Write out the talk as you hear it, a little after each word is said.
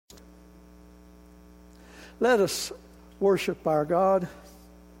Let us worship our God.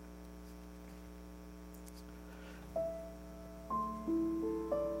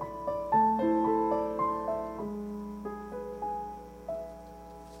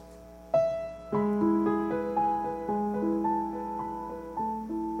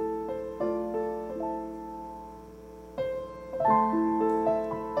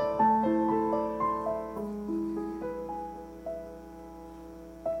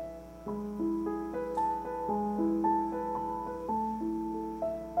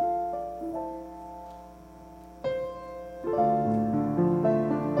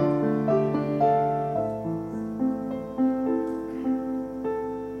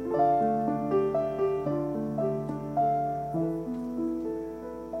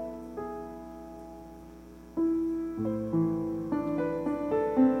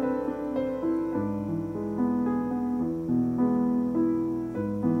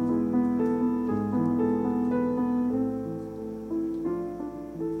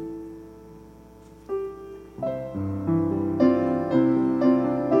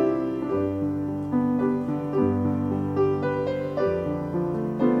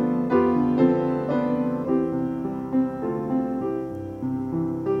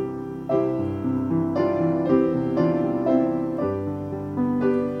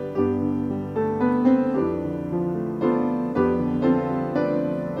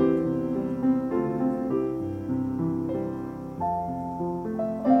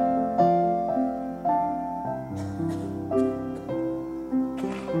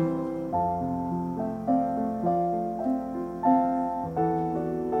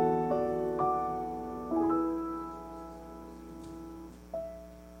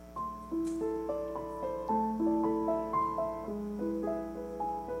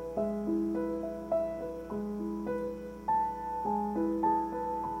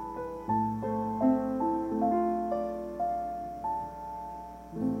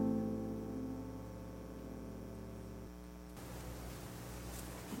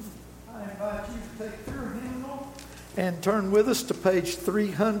 And turn with us to page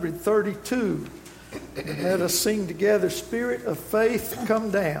 332. And let us sing together, Spirit of Faith,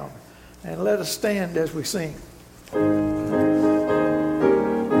 Come Down. And let us stand as we sing.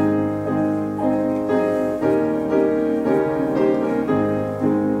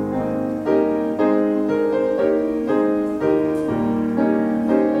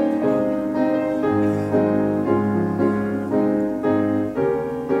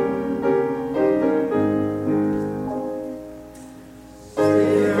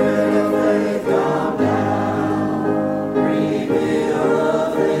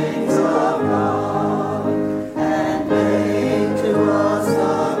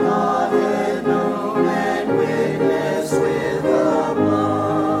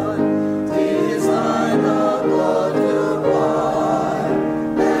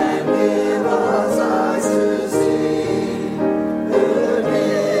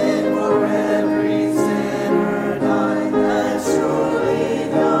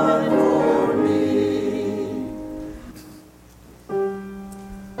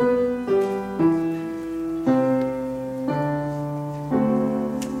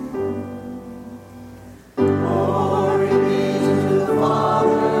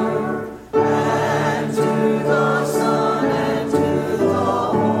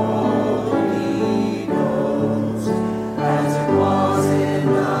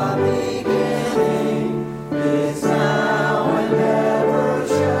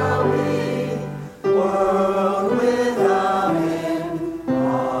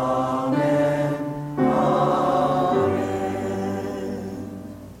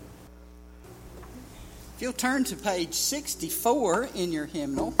 Turn to page 64 in your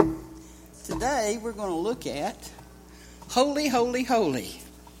hymnal. Today we're going to look at Holy, Holy, Holy.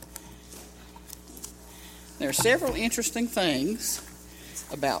 There are several interesting things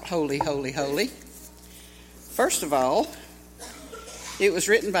about Holy, Holy, Holy. First of all, it was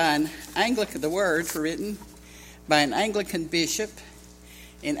written by the words were written by an Anglican bishop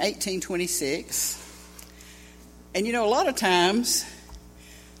in 1826. And you know, a lot of times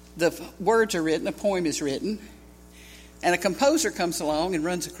the words are written, a poem is written, and a composer comes along and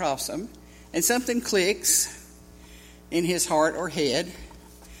runs across them, and something clicks in his heart or head,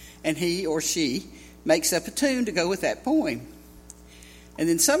 and he or she makes up a tune to go with that poem. And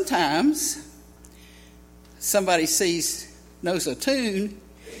then sometimes somebody knows a tune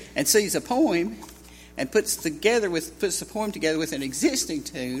and sees a poem and puts the poem together with an existing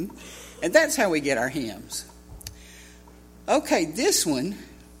tune, and that's how we get our hymns. Okay, this one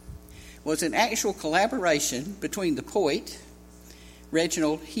was an actual collaboration between the poet,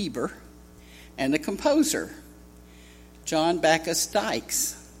 Reginald Heber, and the composer, John Bacchus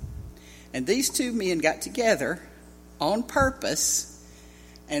Dykes. And these two men got together on purpose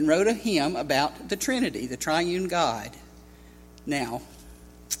and wrote a hymn about the Trinity, the triune God. Now,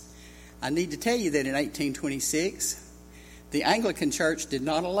 I need to tell you that in 1826, the Anglican Church did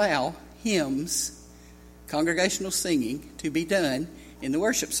not allow hymns, congregational singing, to be done in the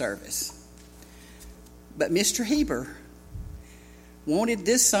worship service. But Mr. Heber wanted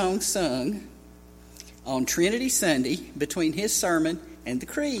this song sung on Trinity Sunday between his sermon and the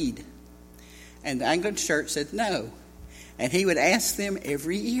creed. And the Anglican Church said no. And he would ask them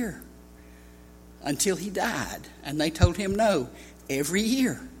every year until he died. And they told him no every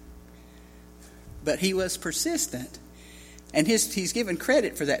year. But he was persistent. And he's given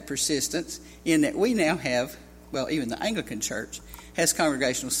credit for that persistence in that we now have, well, even the Anglican Church has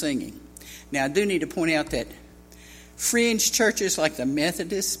congregational singing. Now, I do need to point out that fringe churches like the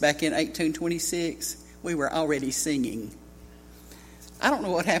Methodists back in 1826, we were already singing. I don't know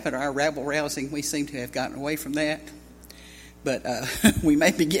what happened to our rabble-rousing. We seem to have gotten away from that. But we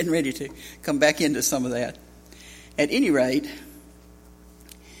may be getting ready to come back into some of that. At any rate,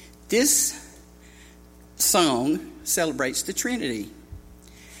 this song celebrates the Trinity.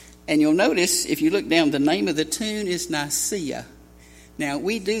 And you'll notice, if you look down, the name of the tune is Nicaea. Now,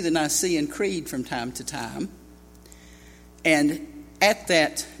 we do the Nicene Creed from time to time. And at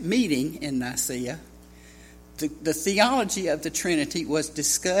that meeting in Nicaea, the theology of the Trinity was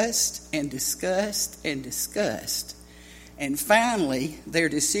discussed and discussed and discussed. And finally, their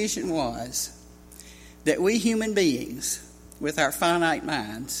decision was that we human beings, with our finite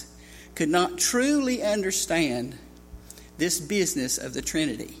minds, could not truly understand this business of the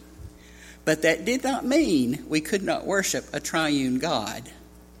Trinity. But that did not mean we could not worship a triune God.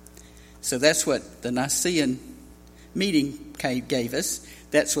 So that's what the Nicene meeting gave us.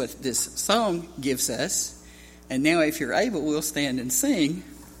 That's what this song gives us. And now, if you're able, we'll stand and sing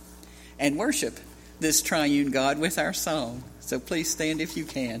and worship this triune God with our song. So please stand if you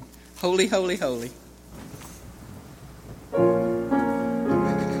can. Holy, holy, holy.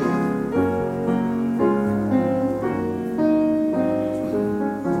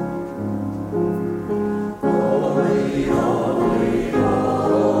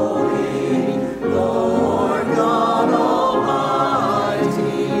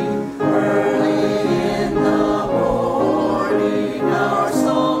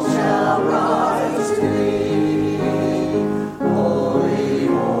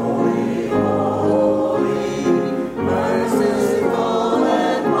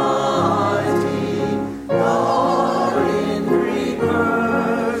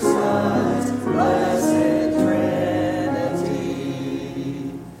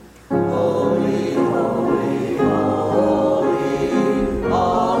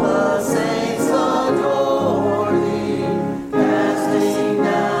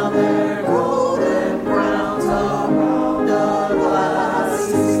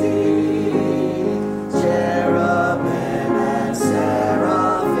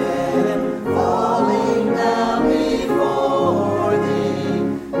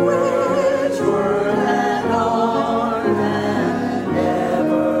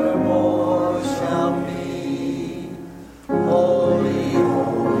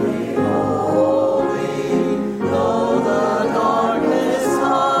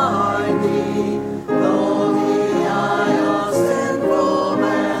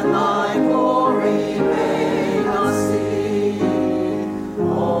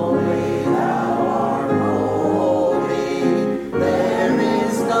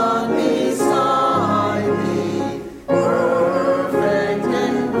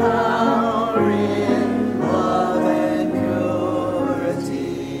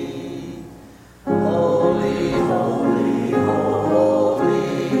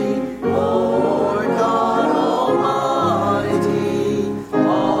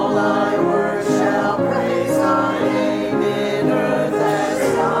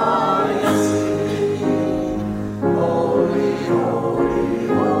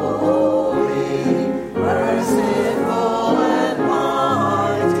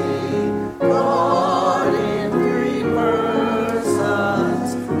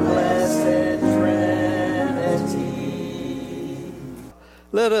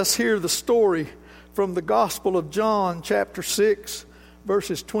 Let us hear the story from the Gospel of John, chapter 6,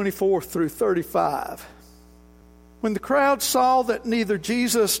 verses 24 through 35. When the crowd saw that neither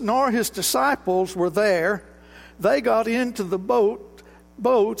Jesus nor his disciples were there, they got into the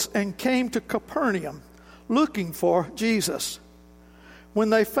boats and came to Capernaum, looking for Jesus.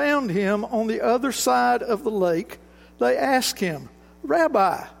 When they found him on the other side of the lake, they asked him,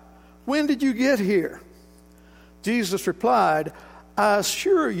 "Rabbi, when did you get here?" Jesus replied, "I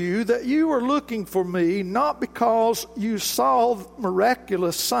assure you that you are looking for me not because you saw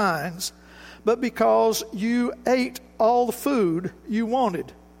miraculous signs, but because you ate all the food you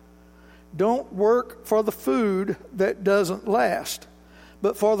wanted. Don't work for the food that doesn't last,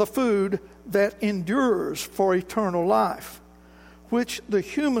 but for the food that endures for eternal life, which the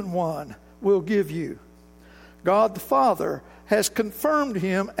human one will give you. God the Father has confirmed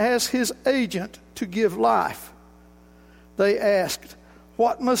him as his agent to give life." They asked,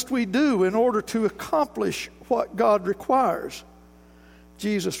 "What must we do in order to accomplish what God requires?"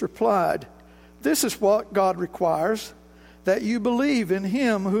 Jesus replied, "This is what God requires, that you believe in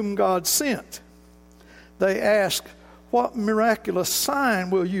him whom God sent." They asked, "What miraculous sign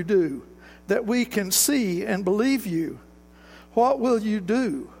will you do that we can see and believe you? What will you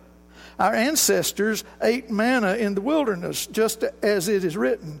do? Our ancestors ate manna in the wilderness, just as it is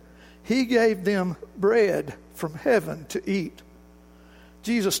written, 'He gave them bread from heaven to eat.'"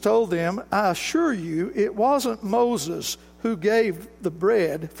 Jesus told them, "I assure you, it wasn't Moses who gave the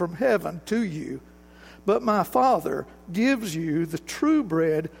bread from heaven to you, but my Father gives you the true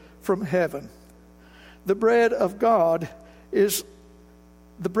bread from heaven. The bread of God is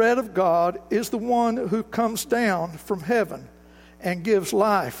the one who comes down from heaven and gives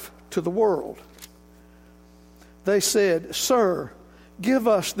life to the world." They said, "Sir, give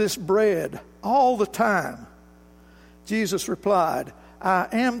us this bread all the time." Jesus replied, "I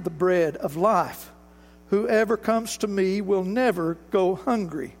am the bread of life. Whoever comes to me will never go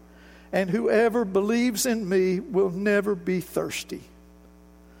hungry, and whoever believes in me will never be thirsty."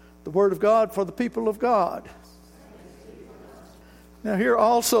 The word of God for the people of God. Now hear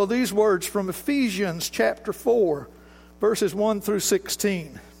also these words from Ephesians chapter 4, verses 1 through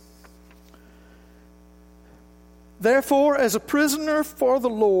 16. "Therefore, as a prisoner for the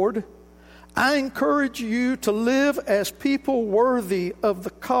Lord, I encourage you to live as people worthy of the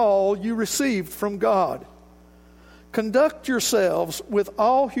call you received from God. Conduct yourselves with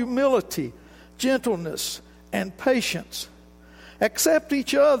all humility, gentleness, and patience. Accept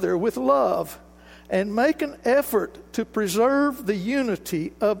each other with love, and make an effort to preserve the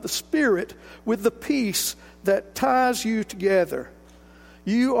unity of the Spirit with the peace that ties you together.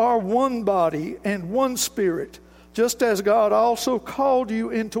 You are one body and one Spirit, just as God also called you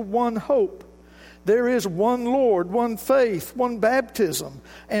into one hope. There is one Lord, one faith, one baptism,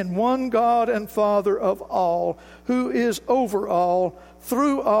 and one God and Father of all, who is over all,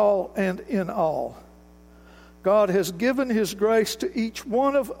 through all, and in all. God has given his grace to each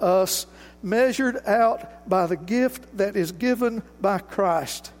one of us, measured out by the gift that is given by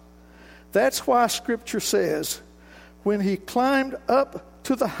Christ. That's why Scripture says, when he climbed up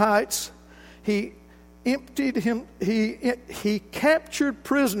to the heights, he captured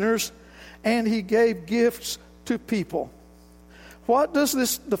prisoners, and he gave gifts to people. What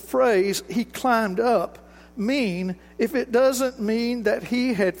does the phrase, he climbed up, mean if it doesn't mean that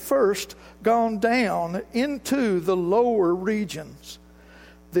he had first gone down into the lower regions,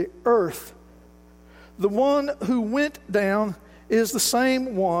 the earth? The one who went down is the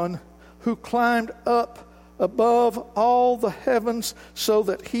same one who climbed up above all the heavens so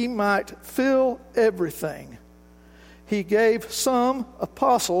that he might fill everything. He gave some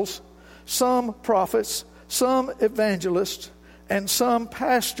apostles, some prophets, some evangelists, and some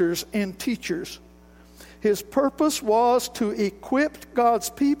pastors and teachers. His purpose was to equip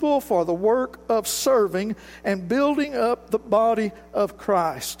God's people for the work of serving and building up the body of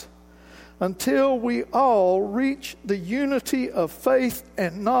Christ, until we all reach the unity of faith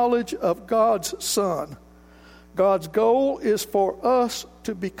and knowledge of God's Son. God's goal is for us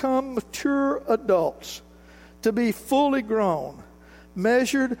to become mature adults, to be fully grown,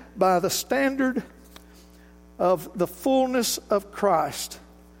 measured by the standard of the fullness of Christ.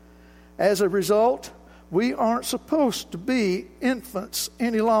 As a result, we aren't supposed to be infants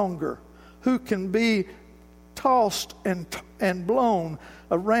any longer who can be tossed and blown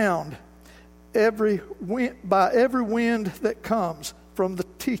around by every wind that comes from the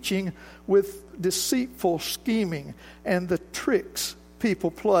teaching with deceitful scheming and the tricks people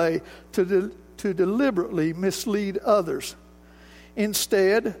play to deliberately mislead others.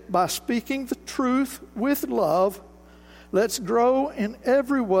 Instead, by speaking the truth with love, let's grow in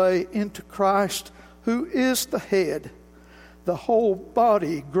every way into Christ, who is the head. The whole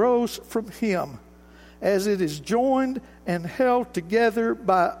body grows from him, as it is joined and held together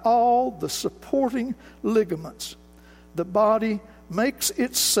by all the supporting ligaments. The body makes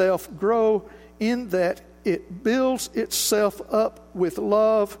itself grow in that it builds itself up with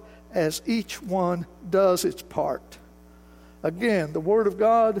love as each one does its part. Again, the Word of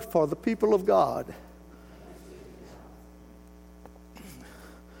God for the people of God.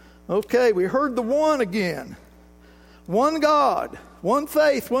 Okay, we heard the one again. One God, one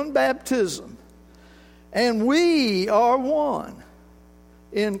faith, one baptism. And we are one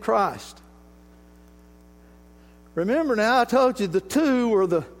in Christ. Remember now, I told you the two are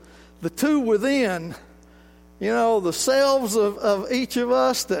the two within. You know, the selves of each of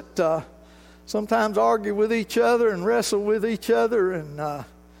us that sometimes argue with each other and wrestle with each other. And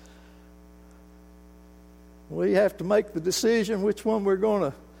we have to make the decision which one we're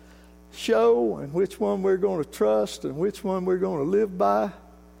going to show and which one we're going to trust and which one we're going to live by.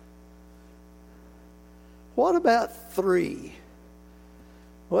 What about three?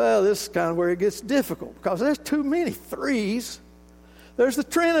 Well, this is kind of where it gets difficult because there's too many threes. There's the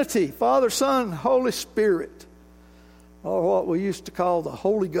Trinity, Father, Son, Holy Spirit, or what we used to call the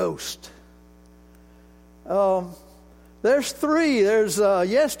Holy Ghost. There's three. There's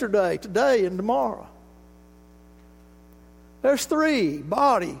yesterday, today, and tomorrow. There's three: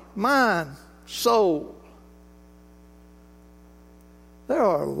 body, mind, soul. There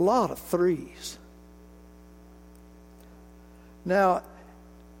are a lot of threes. Now,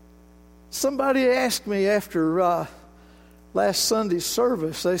 somebody asked me after last Sunday's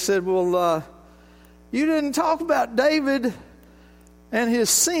service, they said, well, you didn't talk about David and his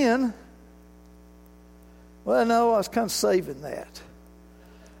sin. Well, no, I was kind of saving that.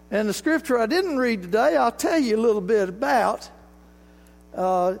 And the scripture I didn't read today, I'll tell you a little bit about.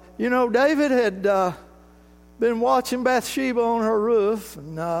 David had been watching Bathsheba on her roof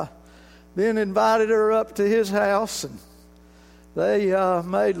and then invited her up to his house, and they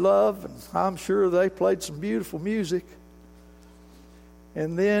made love, and I'm sure they played some beautiful music.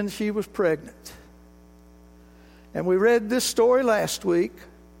 And then she was pregnant. And we read this story last week.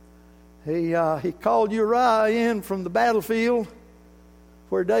 He called Uriah in from the battlefield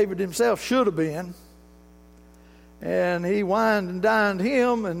where David himself should have been. And he wined and dined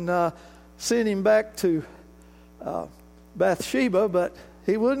him and sent him back to Bathsheba, but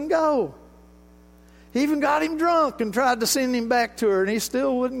he wouldn't go. He even got him drunk and tried to send him back to her, and he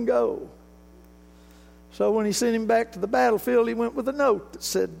still wouldn't go. So when he sent him back to the battlefield, he went with a note that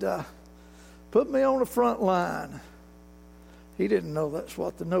said, put me on the front line. He didn't know that's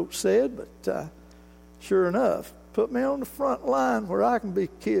what the note said, but sure enough, put me on the front line where I can be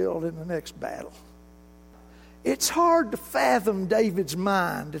killed in the next battle. It's hard to fathom David's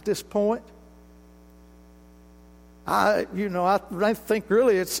mind at this point. I think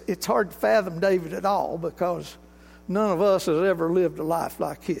really it's hard to fathom David at all because none of us has ever lived a life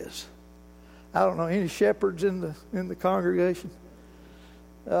like his. I don't know any shepherds in the congregation.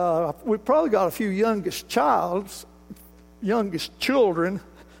 We've probably got a few youngest children,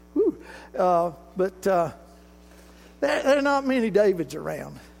 but there are not many Davids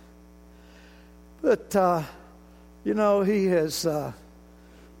around. But he has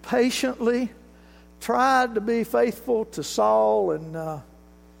patiently tried to be faithful to Saul, and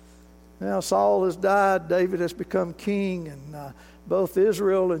now Saul has died. David has become king, and both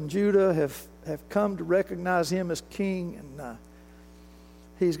Israel and Judah have come to recognize him as king, and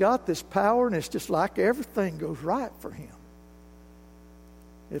he's got this power, and it's just like everything goes right for him.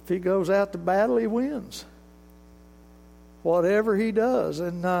 If he goes out to battle, he wins. Whatever he does.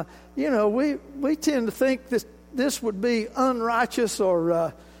 And, we tend to think this would be unrighteous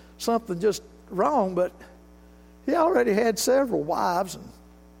or something just wrong, but he already had several wives, and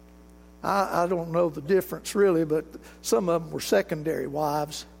I don't know the difference really, but some of them were secondary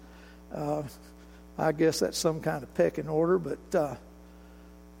wives. I guess that's some kind of pecking order, but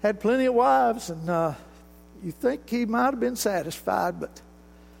had plenty of wives, and you think he might have been satisfied, but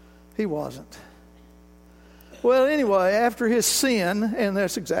he wasn't. Well, anyway, after his sin, and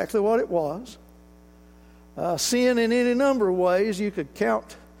that's exactly what it was, sin in any number of ways, you could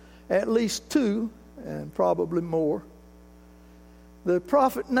count at least two, and probably more. The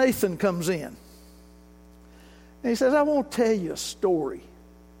prophet Nathan comes in. And he says, I want to tell you a story.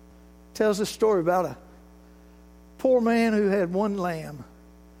 Tells a story about a poor man who had one lamb,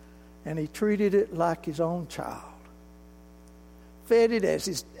 and he treated it like his own child. Fed it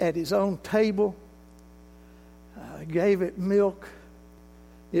at his own table. Gave it milk.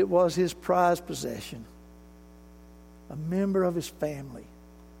 It was his prized possession. A member of his family.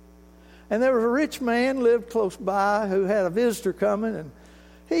 And there was a rich man lived close by who had a visitor coming, and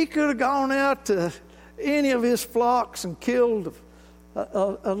he could have gone out to any of his flocks and killed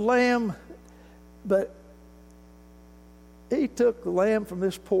a lamb, but he took the lamb from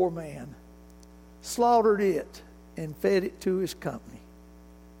this poor man, slaughtered it, and fed it to his company.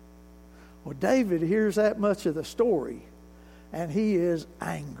 Well, David hears that much of the story, and he is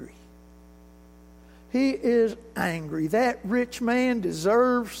angry. He is angry. That rich man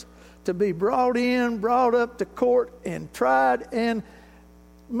deserves to be brought up to court and tried and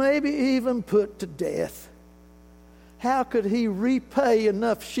maybe even put to death. How could he repay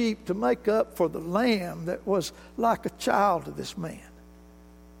enough sheep to make up for the lamb that was like a child to this man?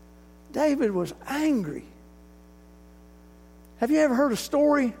 David was angry. Have you ever heard a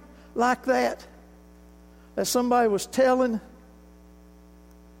story like that somebody was telling?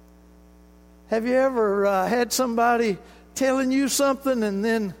 Have you ever had somebody telling you something and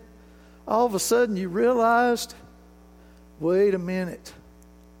then all of a sudden you realized, wait a minute,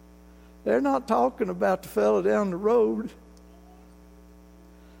 they're not talking about the fellow down the road.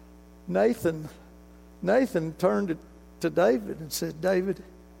 Nathan turned to David and said, David,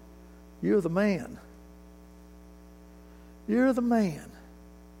 you're the man. You're the man.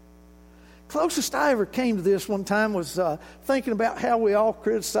 Closest I ever came to this one time was thinking about how we all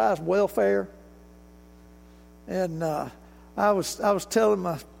criticize welfare. And I was telling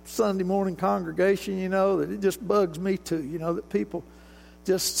my Sunday morning congregation, that it just bugs me too, that people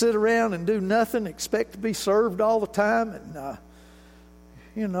just sit around and do nothing, expect to be served all the time,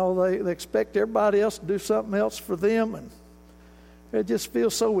 and they expect everybody else to do something else for them, and they just feel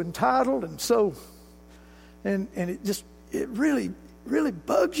so entitled and so, and it really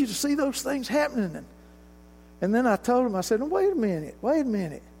bugs you to see those things happening. And then I told him, I said, wait a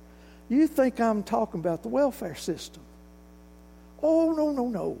minute. You think I'm talking about the welfare system? Oh,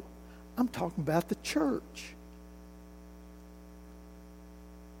 no. I'm talking about the church.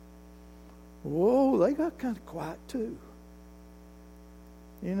 Whoa, they got kind of quiet too.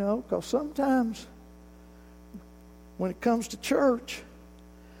 Because sometimes when it comes to church,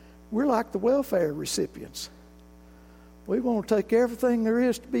 we're like the welfare recipients. We want to take everything there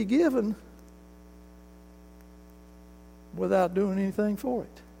is to be given without doing anything for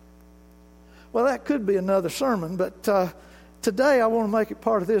it. Well, that could be another sermon, but today I want to make it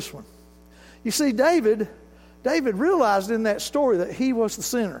part of this one. You see, David realized in that story that he was the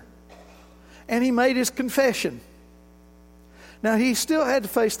sinner. And he made his confession. Now, he still had to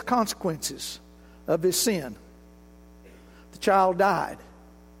face the consequences of his sin. The child died.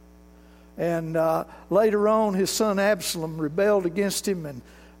 And later on, his son Absalom rebelled against him. And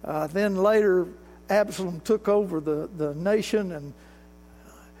then later, Absalom took over the nation. And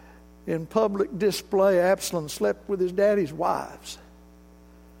in public display, Absalom slept with his daddy's wives.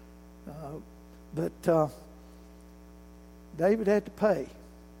 But David had to pay.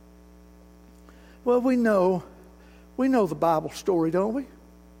 Well, we know the Bible story, don't we?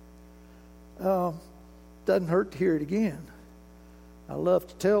 Doesn't hurt to hear it again. I love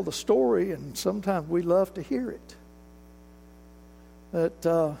to tell the story, and sometimes we love to hear it. But,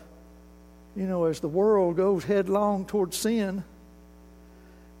 as the world goes headlong towards sin,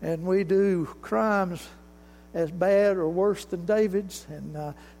 and we do crimes as bad or worse than David's,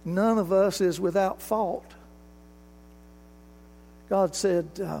 and none of us is without fault. God said,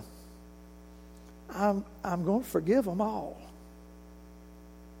 I'm going to forgive them all.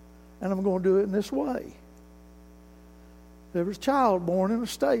 And I'm going to do it in this way. There was a child born in a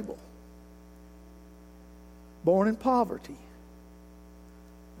stable, born in poverty.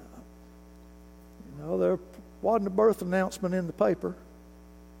 There wasn't a birth announcement in the paper.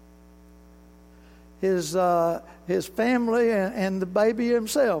 His family and the baby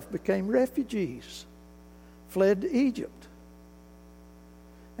himself became refugees, fled to Egypt.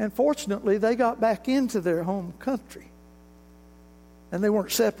 And fortunately, they got back into their home country. And they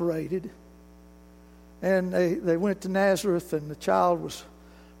weren't separated. And they went to Nazareth, and the child was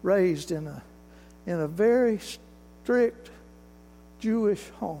raised in a very strict Jewish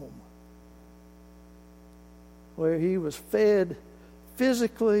home, where he was fed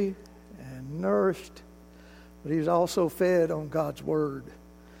physically and nourished, but he was also fed on God's Word,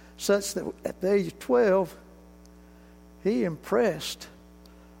 such that at the age of 12, he impressed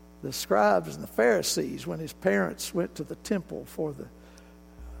the scribes and the Pharisees when his parents went to the temple for the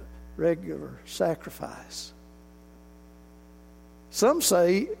regular sacrifice. Some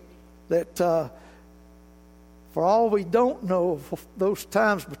say that for all we don't know of those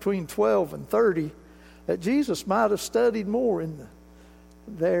times between 12 and 30, that Jesus might have studied more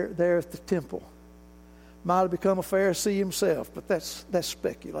there at the temple. Might have become a Pharisee himself, but that's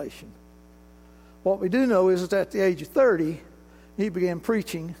speculation. What we do know is that at the age of 30, he began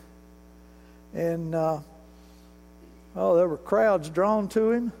preaching, and there were crowds drawn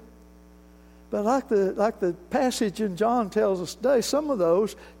to him. But like the passage in John tells us today, some of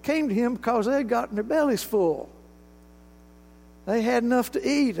those came to him because they had gotten their bellies full. They had enough to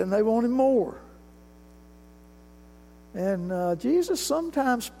eat, and they wanted more. And Jesus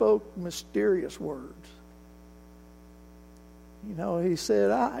sometimes spoke mysterious words. You know, he said,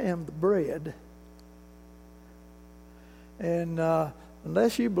 I am the bread. And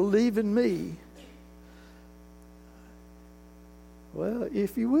unless you believe in me, well,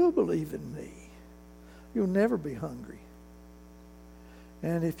 if you will believe in me, you'll never be hungry.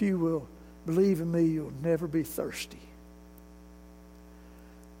 And if you will believe in me, you'll never be thirsty.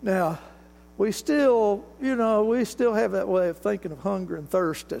 Now, we still have that way of thinking of hunger and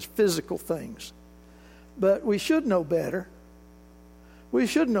thirst as physical things. But we should know better. We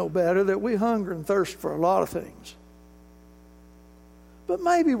should know better that we hunger and thirst for a lot of things. But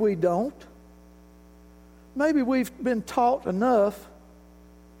maybe we don't. Maybe we've been taught enough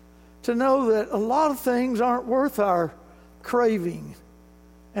to know that a lot of things aren't worth our craving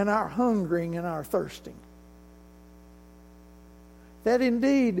and our hungering and our thirsting. That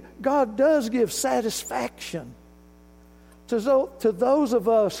indeed God does give satisfaction to those of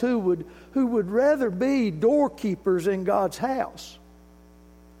us who would rather be doorkeepers in God's house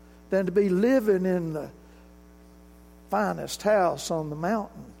than to be living in the finest house on the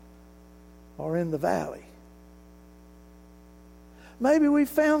mountain or in the valley. Maybe we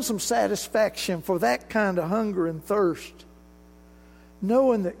found some satisfaction for that kind of hunger and thirst,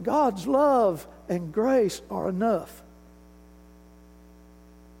 knowing that God's love and grace are enough.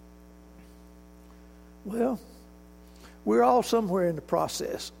 Well, we're all somewhere in the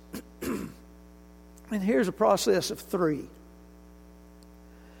process. And here's a process of 3.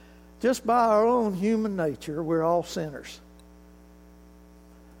 Just by our own human nature, we're all sinners.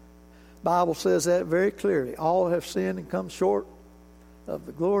 The Bible says that very clearly. All have sinned and come short of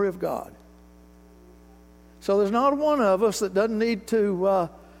the glory of God. So there's not one of us that doesn't need to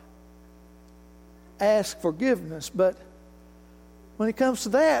ask forgiveness. But when it comes to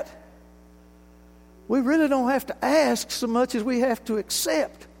that, we really don't have to ask so much as we have to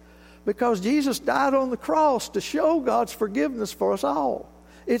accept. Because Jesus died on the cross to show God's forgiveness for us all.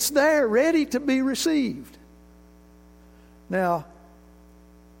 It's there, ready to be received. Now,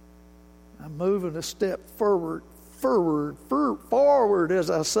 I'm moving a step forward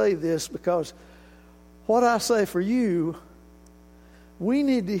as I say this, because what I say for you, we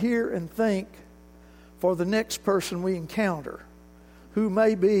need to hear and think for the next person we encounter who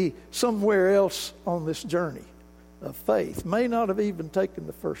may be somewhere else on this journey of faith, may not have even taken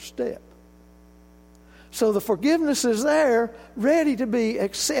the first step. So the forgiveness is there, ready to be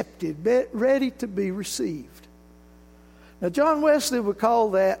accepted, ready to be received. Now, John Wesley would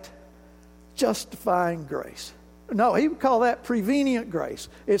call that justifying grace. No, he would call that prevenient grace.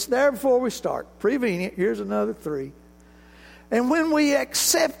 It's there before we start. Prevenient, here's another 3. And when we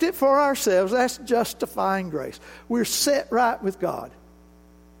accept it for ourselves, that's justifying grace. We're set right with God.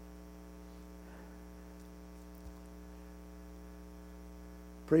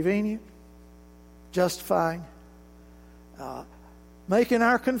 Prevenient, justifying, making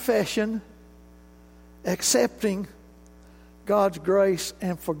our confession, accepting God's grace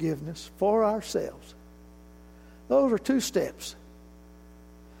and forgiveness for ourselves. Those are 2 steps.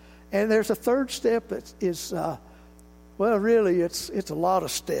 And there's a 3rd step that is, really it's a lot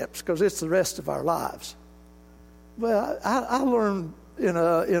of steps because it's the rest of our lives. Well, I learned in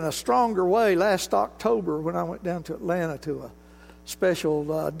a stronger way last October when I went down to Atlanta to a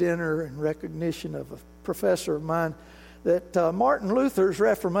special dinner in recognition of a professor of mine, that Martin Luther's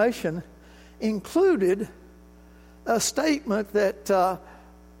Reformation included a statement that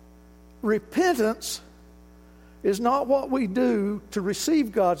repentance is not what we do to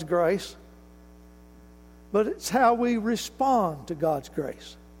receive God's grace, but it's how we respond to God's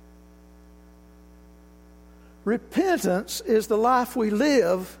grace. Repentance is the life we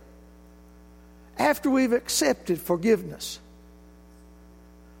live after we've accepted forgiveness.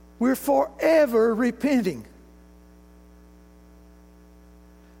 We're forever repenting.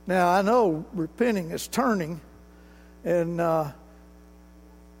 Now, I know repenting is turning, and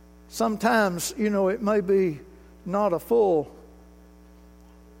sometimes, it may be not a full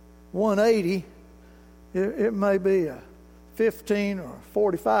 180. It may be a 15 or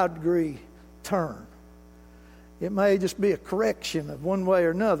 45 degree turn. It may just be a correction of one way or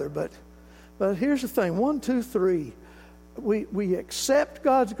another. But here's the thing. 1, 2, 3. We accept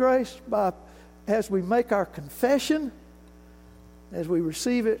God's grace as we make our confession, as we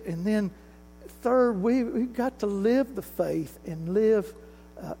receive it. And then 3rd, we've got to live the faith and live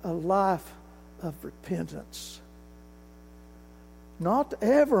a life of repentance. Not to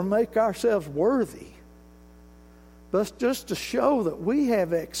ever make ourselves worthy, but just to show that we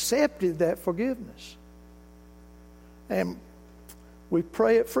have accepted that forgiveness. And we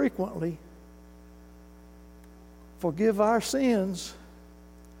pray it frequently. forgive our sins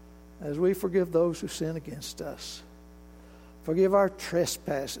as we forgive those who sin against us. Forgive our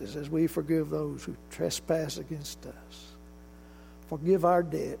trespasses as we forgive those who trespass against us. Forgive our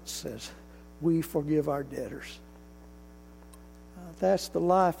debts as we forgive our debtors. That's the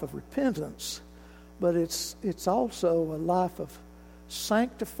life of repentance, but it's also a life of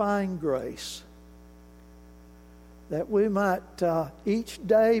sanctifying grace, that we might each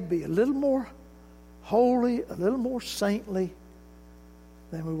day be a little more holy, a little more saintly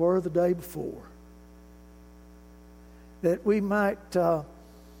than we were the day before. That we might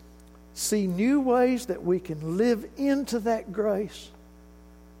see new ways that we can live into that grace,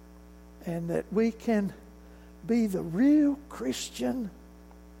 and that we can be the real Christian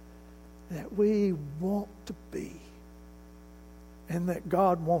that we want to be, and that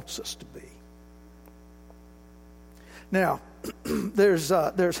God wants us to be. Now, there's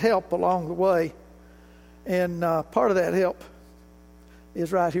help along the way, and part of that help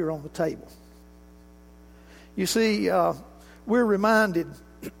is right here on the table. You see, we're reminded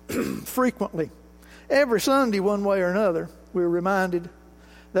frequently, every Sunday one way or another, we're reminded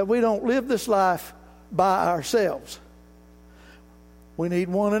that we don't live this life by ourselves. We need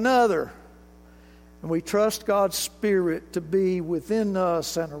one another. And we trust God's Spirit to be within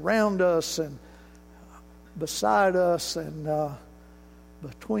us and around us and beside us and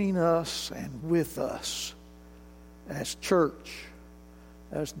between us and with us as church,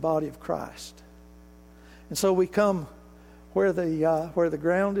 as the body of Christ. And so we come where the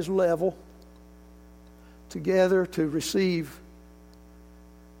ground is level, together to receive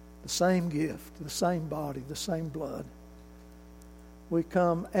the same gift, the same body, the same blood. We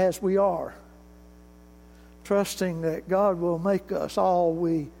come as we are, trusting that God will make us all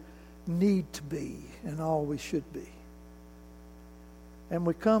we need to be and all we should be. And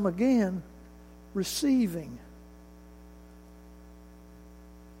we come again receiving,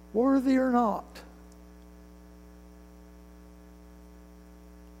 worthy or not.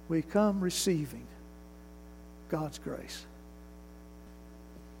 We come receiving God's grace.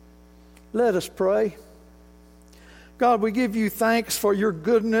 Let us pray. God, we give you thanks for your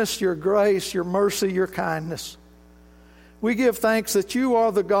goodness, your grace, your mercy, your kindness. We give thanks that you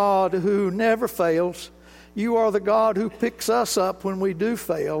are the God who never fails. You are the God who picks us up when we do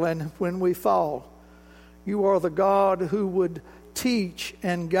fail and when we fall. You are the God who would teach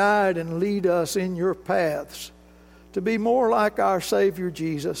and guide and lead us in your paths to be more like our Savior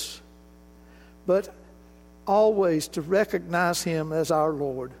Jesus, but always to recognize him as our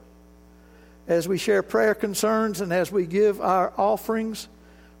Lord. As we share prayer concerns and as we give our offerings,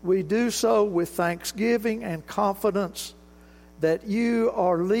 we do so with thanksgiving and confidence that you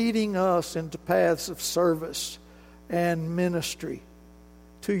are leading us into paths of service and ministry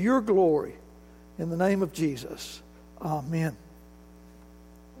to your glory. In the name of Jesus, amen.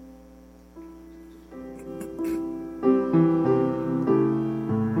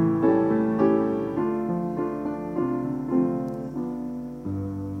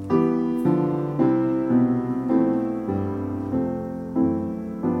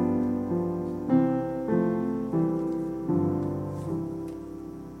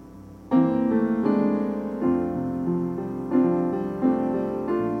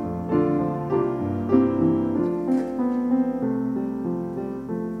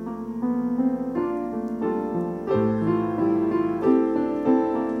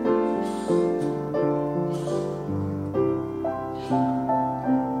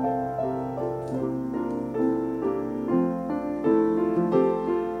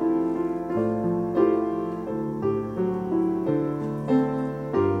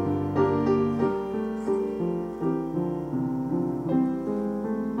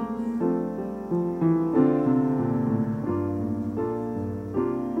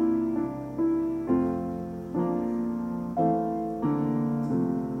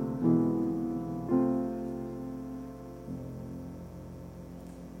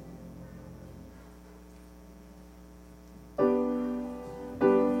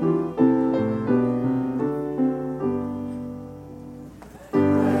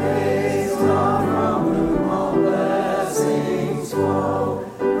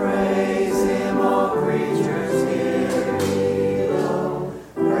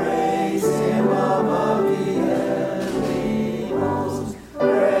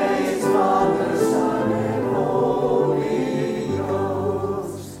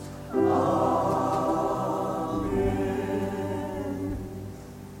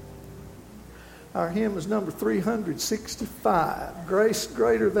 Our hymn is number 365, Grace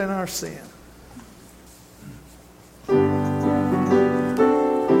Greater Than Our Sin.